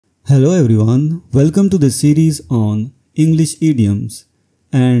Hello everyone, welcome to the series on English idioms,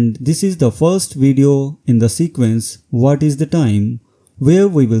 and this is the first video in the sequence What is the Time, where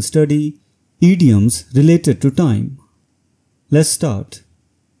we will study idioms related to time. Let's start.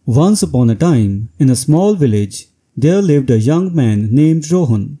 Once upon a time, in a small village, there lived a young man named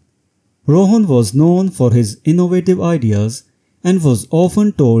Rohan. Rohan was known for his innovative ideas and was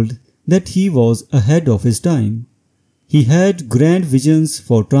often told that he was ahead of his time. He had grand visions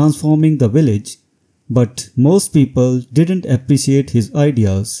for transforming the village, but most people didn't appreciate his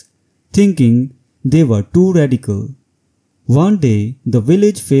ideas, thinking they were too radical. One day, the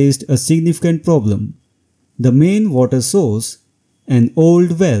village faced a significant problem. The main water source, an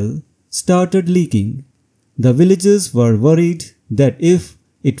old well, started leaking. The villagers were worried that if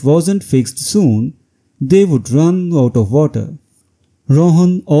it wasn't fixed soon, they would run out of water.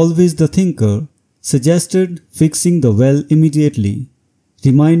 Rohan, always the thinker, suggested fixing the well immediately,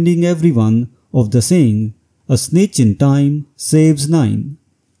 reminding everyone of the saying, "A snitch in time saves nine."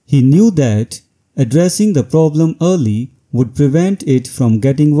 He knew that addressing the problem early would prevent it from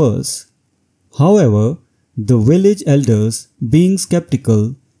getting worse. However, the village elders, being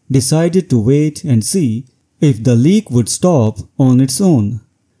skeptical, decided to wait and see if the leak would stop on its own.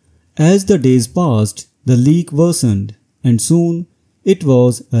 As the days passed, the leak worsened, and soon it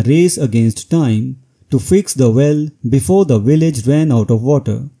was a race against time to fix the well before the village ran out of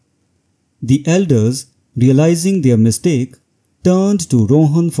water. The elders, realizing their mistake, turned to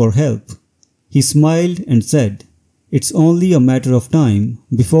Rohan for help. He smiled and said, "It's only a matter of time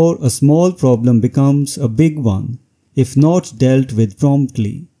before a small problem becomes a big one, if not dealt with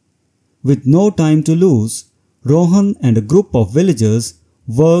promptly." With no time to lose, Rohan and a group of villagers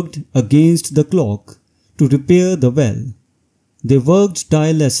worked against the clock to repair the well. They worked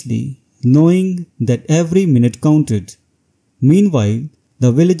tirelessly, knowing that every minute counted. Meanwhile,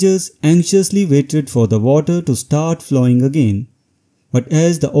 the villagers anxiously waited for the water to start flowing again. But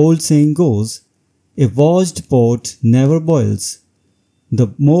as the old saying goes, a washed pot never boils.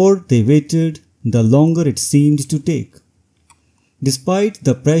 The more they waited, the longer it seemed to take. Despite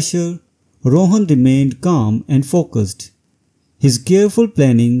the pressure, Rohan remained calm and focused. His careful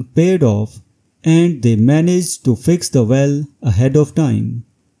planning paid off, and they managed to fix the well ahead of time.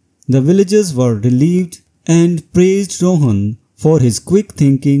 The villagers were relieved and praised Rohan for his quick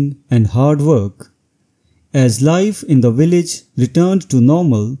thinking and hard work. As life in the village returned to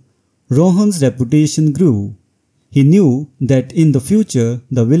normal, Rohan's reputation grew. He knew that in the future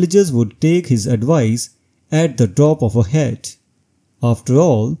the villagers would take his advice at the drop of a hat. After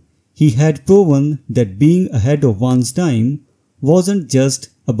all, he had proven that being ahead of one's time wasn't just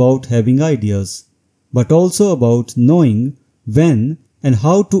about having ideas, but also about knowing when and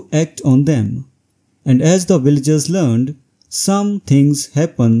how to act on them. And as the villagers learned, some things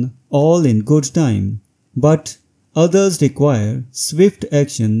happen all in good time, but others require swift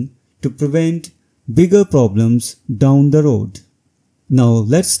action to prevent bigger problems down the road. Now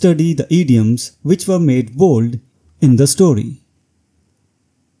let's study the idioms which were made bold in the story.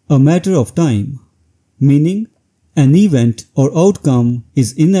 A matter of time, meaning an event or outcome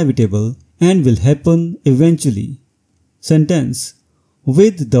is inevitable and will happen eventually. Sentence: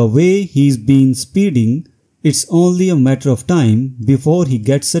 with the way he's been speeding, it's only a matter of time before he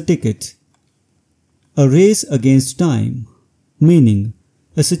gets a ticket. A race against time, meaning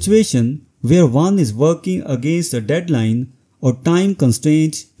a situation where one is working against a deadline or time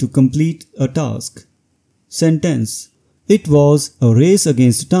constraint to complete a task. Sentence: it was a race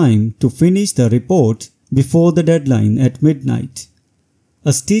against time to finish the report before the deadline at midnight.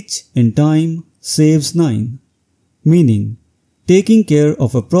 A stitch in time saves nine, meaning taking care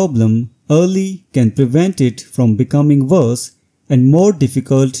of a problem early can prevent it from becoming worse and more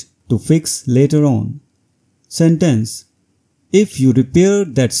difficult to fix later on. Sentence: if you repair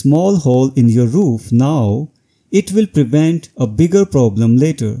that small hole in your roof now, it will prevent a bigger problem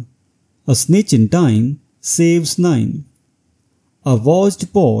later. A snitch in time saves nine. A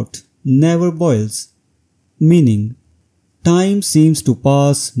washed pot never boils, meaning time seems to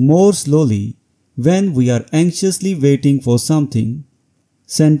pass more slowly when we are anxiously waiting for something.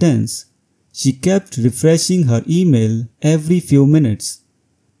 Sentence: she kept refreshing her email every few minutes,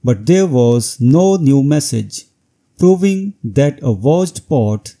 but there was no new message, proving that a washed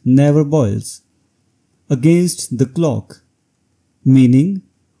pot never boils. Against the clock, meaning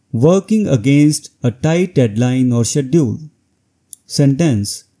working against a tight deadline or schedule.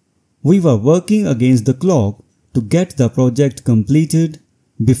 Sentence: we were working against the clock to get the project completed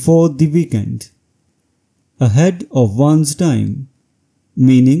before the weekend. Ahead of one's time,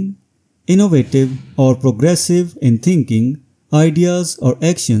 meaning innovative or progressive in thinking ideas or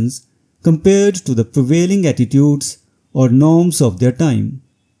actions compared to the prevailing attitudes or norms of their time.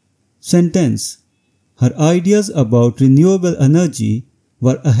 Sentence: her ideas about renewable energy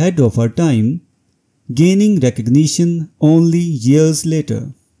were ahead of her time, gaining recognition only years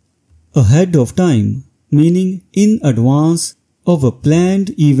later. Ahead of time, meaning in advance of a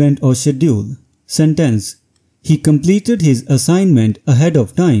planned event or schedule. Sentence: he completed his assignment ahead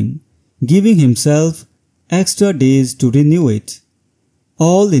of time, giving himself extra days to renew it.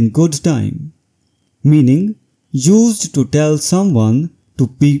 All in good time, meaning used to tell someone to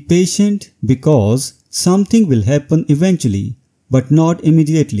be patient because something will happen eventually, but not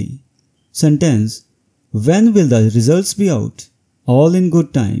immediately. Sentence: when will the results be out? All in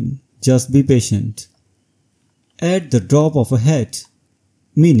good time, just be patient. At the drop of a hat,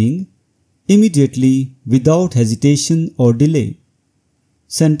 meaning immediately, without hesitation or delay.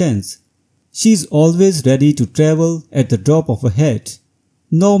 Sentence: she is always ready to travel at the drop of a hat,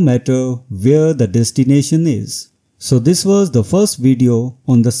 no matter where the destination is. So this was the first video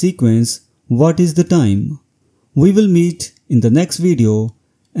on the sequence What is the time? We will meet in the next video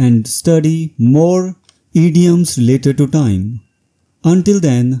and study more idioms related to time. Until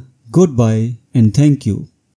then, goodbye and thank you.